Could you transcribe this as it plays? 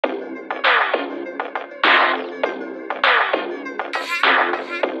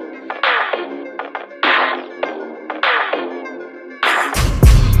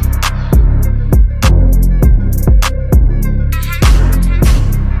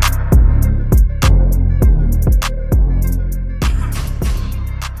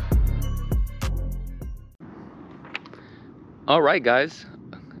All right, guys,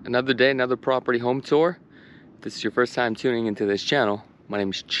 another day, another property home tour. If this is your first time tuning into this channel, my name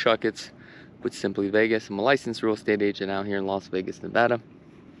is Chakits with Simply Vegas. I'm a licensed real estate agent out here in Las Vegas, Nevada.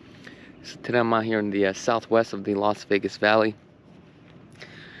 So today I'm out here in the southwest of the Las Vegas Valley,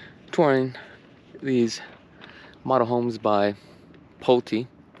 touring these model homes by Pulte.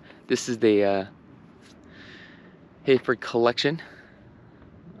 This is the Hayford collection.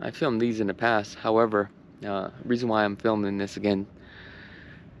 I filmed these in the past. However, reason why I'm filming this again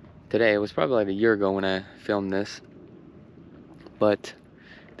today, it was probably like a year ago when I filmed this, but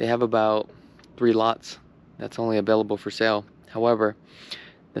they have about 3 lots that's only available for sale. However,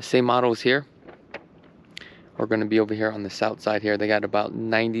 the same models here are going to be over here on the south side here. They got about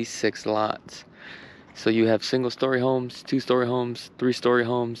 96 lots. So you have single story homes, 2-story homes, 3-story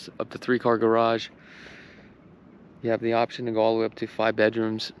homes, up to 3-car garage. You have the option to go all the way up to 5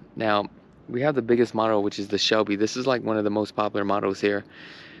 bedrooms. Now, we have the biggest model, which is the Shelby. This is like one of the most popular models here.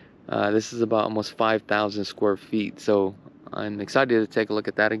 This is about almost 5,000 square feet. So I'm excited to take a look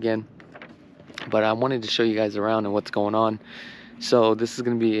at that again. But I wanted to show you guys around and what's going on. So this is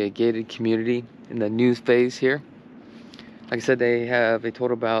going to be a gated community in the new phase here. Like I said, they have a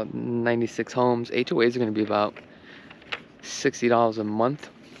total about 96 homes. HOAs are going to be about $60 a month.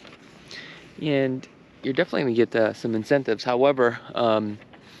 And you're definitely going to get some incentives. However,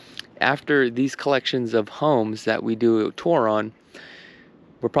 after these collections of homes that we do a tour on,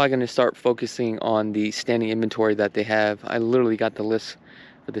 we're probably going to start focusing on the standing inventory that they have. I literally got the list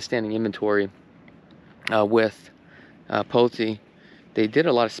for the standing inventory with Pulte. They did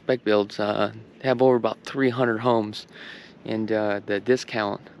a lot of spec builds. They have over about 300 homes, and the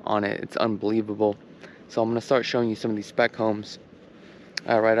discount on it, it's unbelievable. So I'm going to start showing you some of these spec homes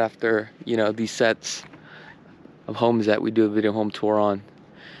right after, you know, these sets of homes that we do a video home tour on.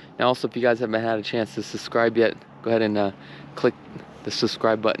 Now also, if you guys haven't had a chance to subscribe yet, go ahead and click the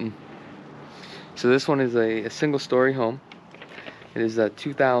subscribe button. So this one is a single story home. It is a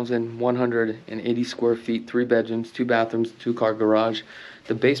 2,180 square feet, 3 bedrooms, 2 bathrooms, 2-car garage.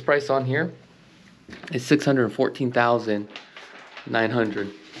 The base price on here is $614,900.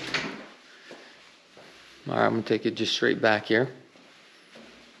 All right, I'm gonna take it just straight back here.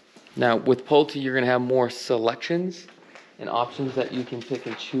 Now with Pulte, you're gonna have more selections and options that you can pick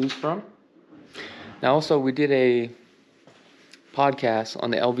and choose from. Now also, we did a podcast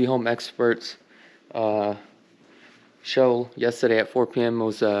on the LV Home Experts show yesterday at 4 p.m. It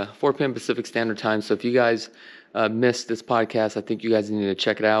was 4 p.m. Pacific Standard Time. So if you guys missed this podcast, I think you guys need to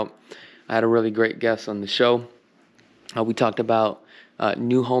check it out. I had a really great guest on the show. We talked about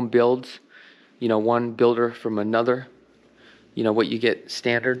new home builds, you know, one builder from another, you know, what you get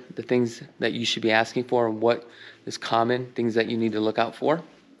standard, the things that you should be asking for, and what is common, things that you need to look out for,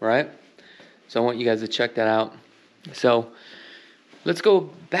 right? So I want you guys to check that out. So let's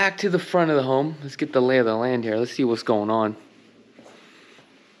go back to the front of the home. Let's get the lay of the land here. Let's see what's going on.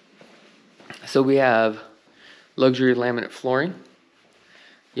 So we have luxury laminate flooring.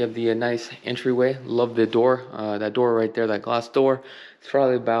 You have the nice entryway. Love the door. That door right there, that glass door. It's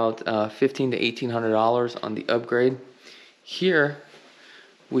probably about $1,500 to $1,800 on the upgrade. Here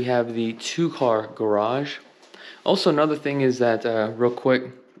we have the 2-car garage. Also, another thing is that, real quick,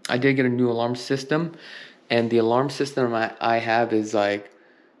 I did get a new alarm system. And the alarm system I have is like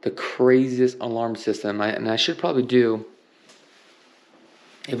the craziest alarm system. And I should probably do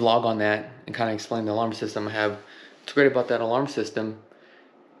a vlog on that and kind of explain the alarm system I have. What's great about that alarm system,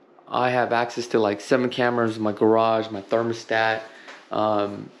 I have access to like 7 cameras in my garage, my thermostat,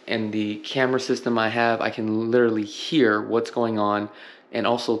 and the camera system I have, I can literally hear what's going on and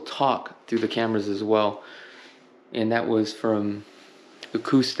also talk through the cameras as well. And that was from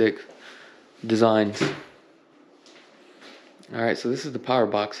Acoustic Designs. Alright, so this is the power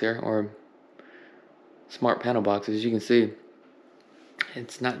box here, or smart panel box. As you can see,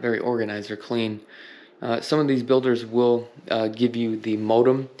 it's not very organized or clean. Some of these builders will give you the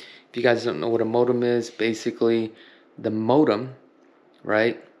modem. If you guys don't know what a modem is, basically the modem,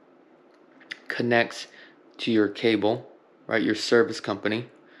 right, connects to your cable, right, your service company,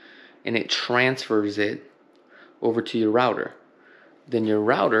 and it transfers it over to your router. Then your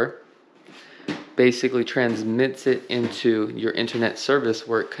router basically transmits it into your internet service,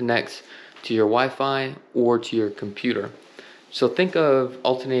 where it connects to your Wi-Fi or to your computer. So think of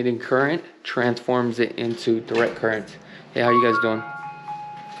alternating current transforms it into direct current. Hey, how you guys doing?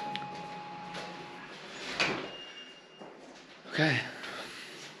 Okay.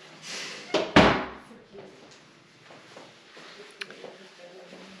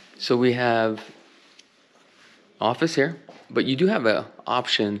 So we have office here, but you do have an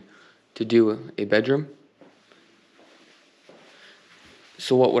option to do a bedroom.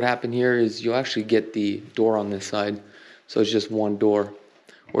 So what would happen here is you'll actually get the door on this side. So it's just one door,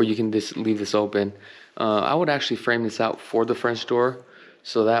 or you can just leave this open. I would actually frame this out for the French door,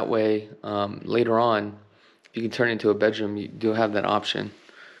 so that way later on, if you can turn it into a bedroom, you do have that option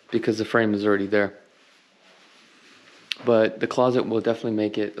because the frame is already there. But the closet will definitely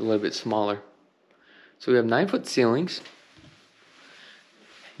make it a little bit smaller. So we have 9-foot ceilings.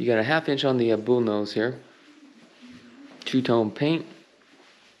 You got a 1/2 inch on the bull nose here. Two-tone paint.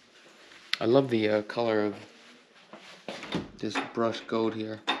 I love the color of this brushed gold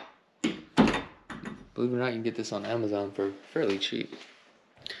here. Believe it or not, you can get this on Amazon for fairly cheap.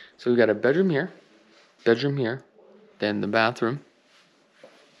 So we got a bedroom here, then the bathroom.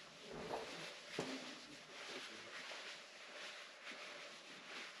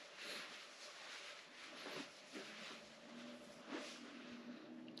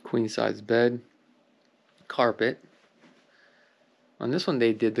 Queen size bed, carpet. On this one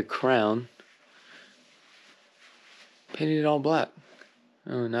they did the crown, painted it all black.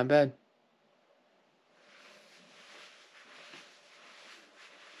 Oh, not bad.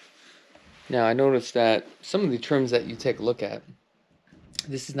 Now I noticed that some of the trims that you take a look at,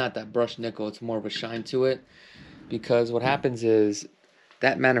 this is not that brushed nickel, it's more of a shine to it, because what happens is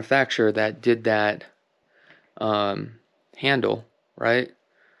that manufacturer that did that handle, right,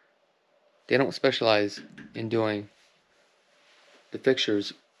 they don't specialize in doing the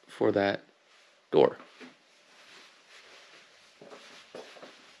fixtures for that door.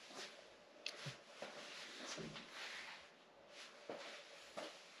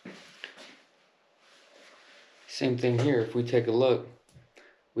 Same thing here. If we take a look,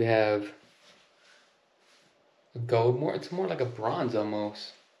 we have a gold, it's more like a bronze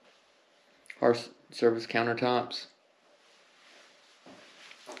almost. Hard surface countertops.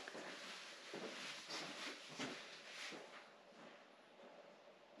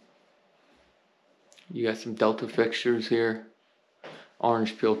 You got some Delta fixtures here,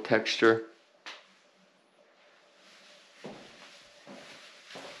 orange peel texture.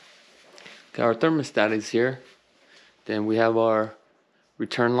 Okay, our thermostat is here. Then we have our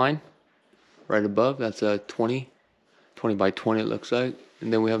return line right above. That's a 20 by 20 it looks like.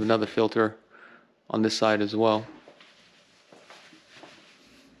 And then we have another filter on this side as well.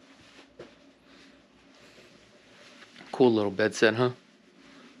 Cool little bed set, huh?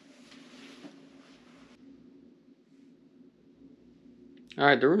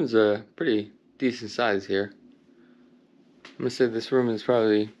 Alright, the room is a pretty decent size here. I'm gonna say this room is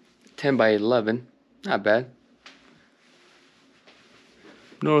probably 10 by 11. Not bad.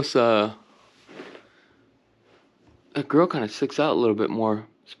 Notice that grill kind of sticks out a little bit more.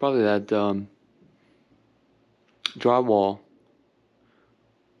 It's probably that drywall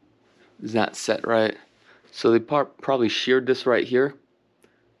is not set right. So they probably sheared this right here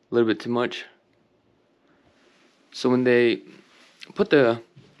a little bit too much. So when they put the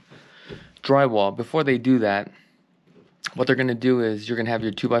drywall, before they do that, what they're going to do is you're going to have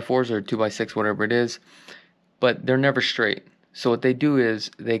your 2x4s or 2x6, whatever it is, but they're never straight. So what they do is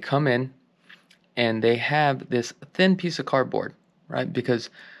they come in and they have this thin piece of cardboard, right? Because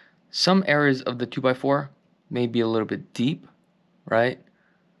some areas of the 2x4 may be a little bit deep, right?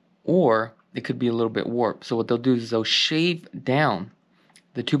 Or it could be a little bit warped. So what they'll do is they'll shave down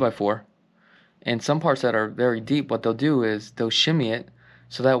the 2x4, and some parts that are very deep, what they'll do is they'll shimmy it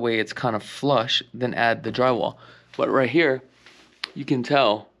so that way it's kind of flush, then add the drywall. But right here, you can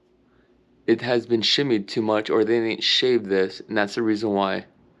tell it has been shimmied too much, or they didn't shave this, and that's the reason why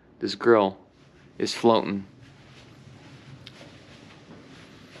this grill is floating.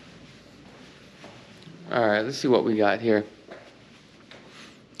 Alright, let's see what we got here.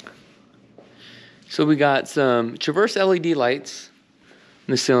 So we got some Traverse LED lights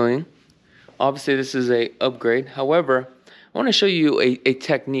in the ceiling. Obviously this is a upgrade. However, I want to show you a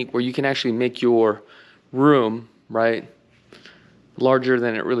technique where you can actually make your room, right, larger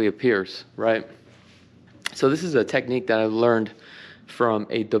than it really appears, right? So this is a technique that I learned from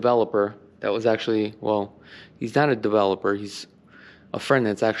a developer that was actually, well, he's not a developer, he's a friend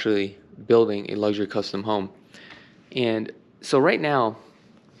that's actually building a luxury custom home. And so right now,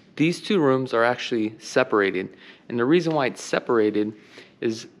 these two rooms are actually separated. And the reason why it's separated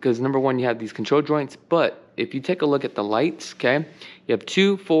is because, number one, you have these control joints, but if you take a look at the lights, okay, you have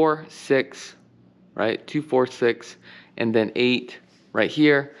 2, 4, 6, right? 2, 4, 6, and then 8 right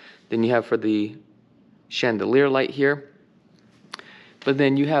here. Then you have for the chandelier light here. But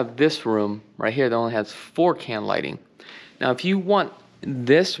then you have this room right here that only has 4 can lighting. Now, if you want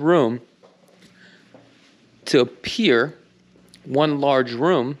this room to appear one large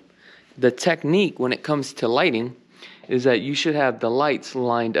room, the technique when it comes to lighting is that you should have the lights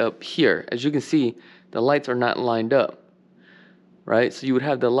lined up here. As you can see, the lights are not lined up, right? So you would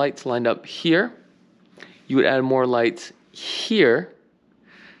have the lights lined up here. You would add more lights here.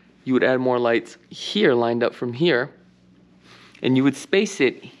 You would add more lights here lined up from here. And you would space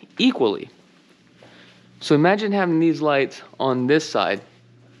it equally. So imagine having these lights on this side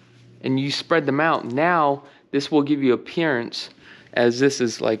and you spread them out. Now this will give you appearance as this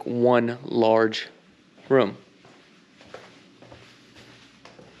is like one large room.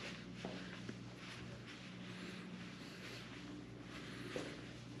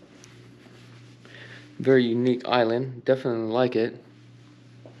 Very unique island, definitely like it,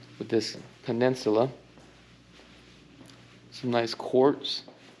 with this peninsula. Some nice quartz.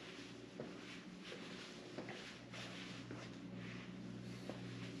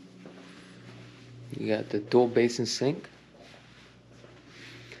 You got the dual basin sink.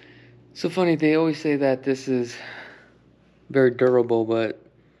 So funny, they always say that this is very durable, but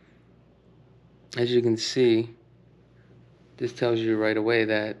as you can see, this tells you right away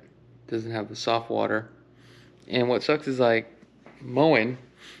that it doesn't have the soft water. And what sucks is like mowing,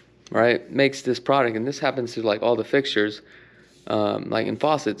 right, makes this product, and this happens to like all the fixtures, like in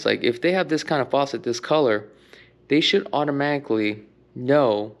faucets. Like if they have this kind of faucet, this color, they should automatically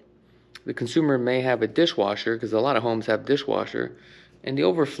know the consumer may have a dishwasher, because a lot of homes have dishwasher, and the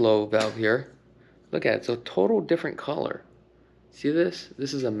overflow valve here, look at it, it's a total different color. See this?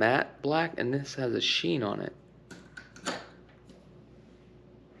 This is a matte black and this has a sheen on it.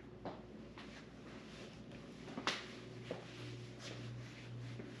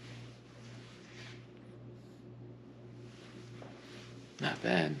 Not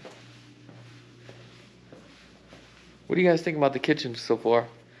bad. What do you guys think about the kitchen so far?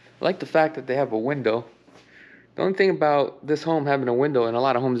 I like the fact that they have a window. The only thing about this home having a window, and a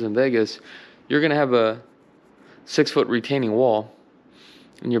lot of homes in Vegas, you're gonna have a 6-foot retaining wall,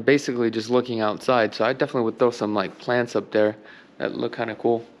 and you're basically just looking outside. So I definitely would throw some like plants up there that look kind of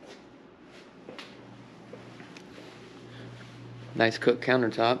cool. Nice cook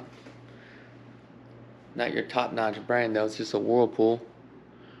countertop. Not your top-notch brand though, it's just a Whirlpool.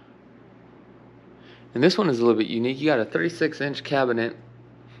 And this one is a little bit unique. You got a 36-inch cabinet,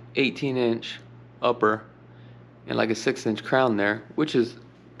 18-inch upper, and like a 6-inch crown there, which is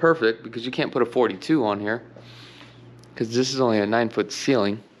perfect because you can't put a 42 on here because this is only a 9-foot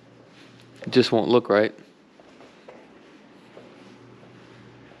ceiling. It just won't look right.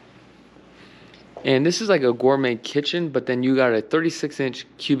 And this is like a gourmet kitchen, but then you got a 36-inch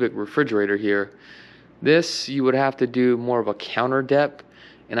cubic refrigerator here. This you would have to do more of a counter depth,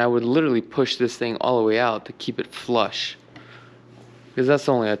 and I would literally push this thing all the way out to keep it flush, because that's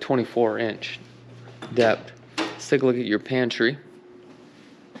only a 24-inch depth. Let's take a look at your pantry.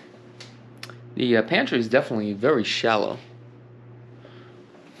 The pantry is definitely very shallow.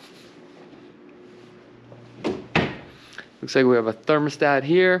 Looks like we have a thermostat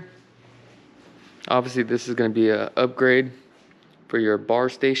here. Obviously this is going to be an upgrade for your bar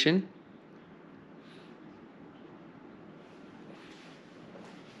station.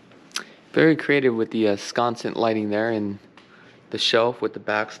 Very creative with the sconset lighting there and the shelf with the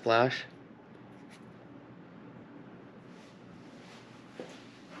backsplash.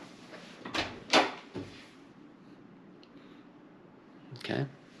 Okay.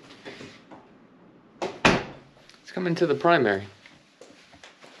 Let's come into the primary.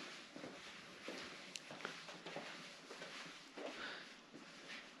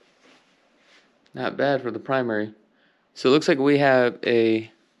 Not bad for the primary. So it looks like we have a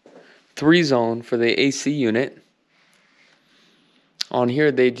 3-zone for the AC unit. On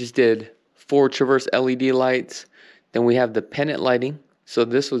here they just did 4 traverse LED lights. Then we have the pendant lighting. So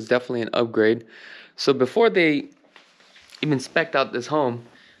this was definitely an upgrade. So before they even spec'd out this home,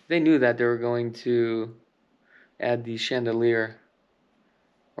 they knew that they were going to add the chandelier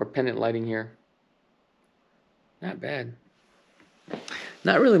or pendant lighting here. Not bad.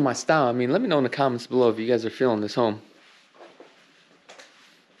 Not really my style. I mean, let me know in the comments below if you guys are feeling this home.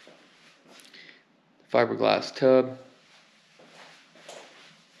 Fiberglass tub.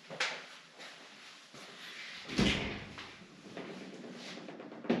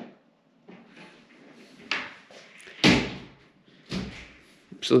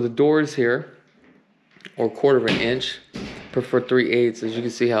 So the doors here are 1/4 inch. Prefer 3/8. As you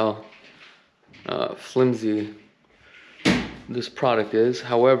can see how flimsy this product is.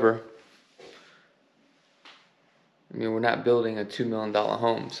 However, I mean, we're not building a $2 million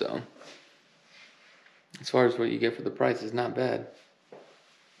home, so as far as what you get for the price is not bad.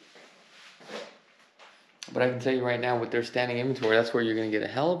 But I can tell you right now, with their standing inventory, that's where you're going to get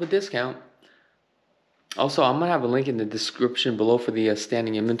a hell of a discount. Also, I'm gonna have a link in the description below for the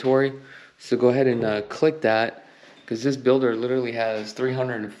standing inventory, so go ahead and click that, because this builder literally has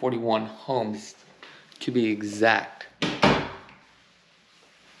 341 homes to be exact, and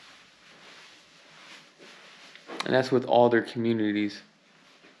that's with all their communities.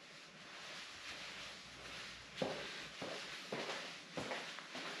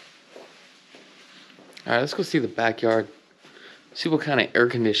 All right, let's go see the backyard. See what kind of air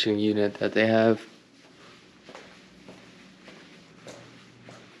conditioning unit that they have.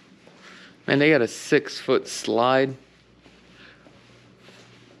 Man, they got a 6-foot slide.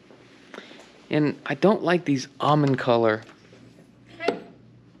 And I don't like these almond color.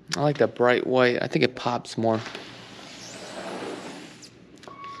 I like that bright white. I think it pops more.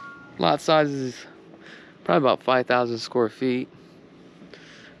 Lot size is probably about 5,000 square feet.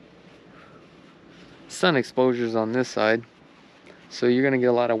 Sun exposures on this side, so you're gonna get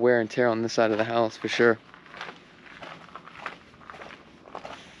a lot of wear and tear on this side of the house for sure.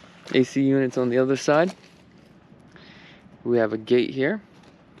 AC units on the other side. We have a gate here.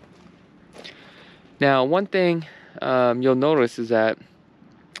 Now, one thing you'll notice is that,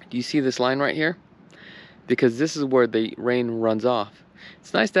 do you see this line right here? Because this is where the rain runs off.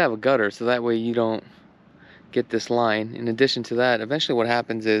 It's nice to have a gutter, so that way you don't get this line. In addition to that, eventually what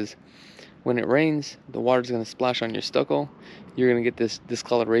happens is, when it rains, the water's going to splash on your stucco. You're going to get this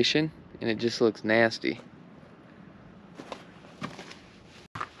discoloration, and it just looks nasty.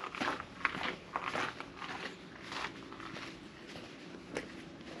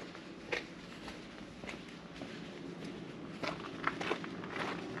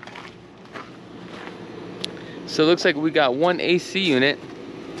 So it looks like we got one AC unit.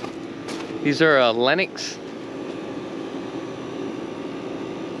 These are Lennox.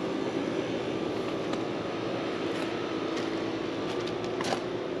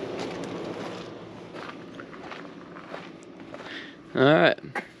 Alright,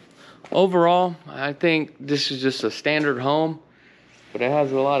 overall I think this is just a standard home, but it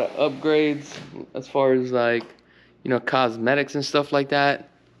has a lot of upgrades as far as, like, you know, cosmetics and stuff like that.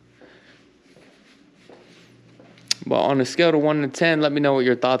 But on a scale of 1 to 10, let me know what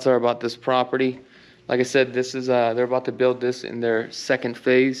your thoughts are about this property. Like I said, this is they're about to build this in their second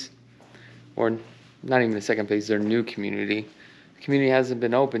phase, or not even the second phase, their new community. The community hasn't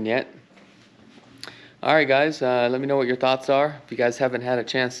been open yet. Alright guys, let me know what your thoughts are. If you guys haven't had a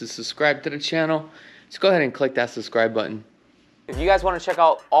chance to subscribe to the channel, just go ahead and click that subscribe button. If you guys want to check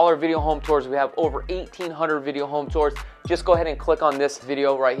out all our video home tours, we have over 1,800 video home tours. Just go ahead and click on this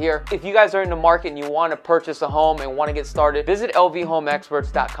video right here. If you guys are in the market and you want to purchase a home and want to get started, visit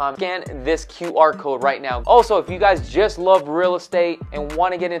lvhomeexperts.com. Scan this QR code right now. Also, if you guys just love real estate and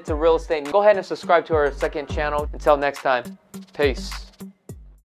want to get into real estate, go ahead and subscribe to our second channel. Until next time, peace.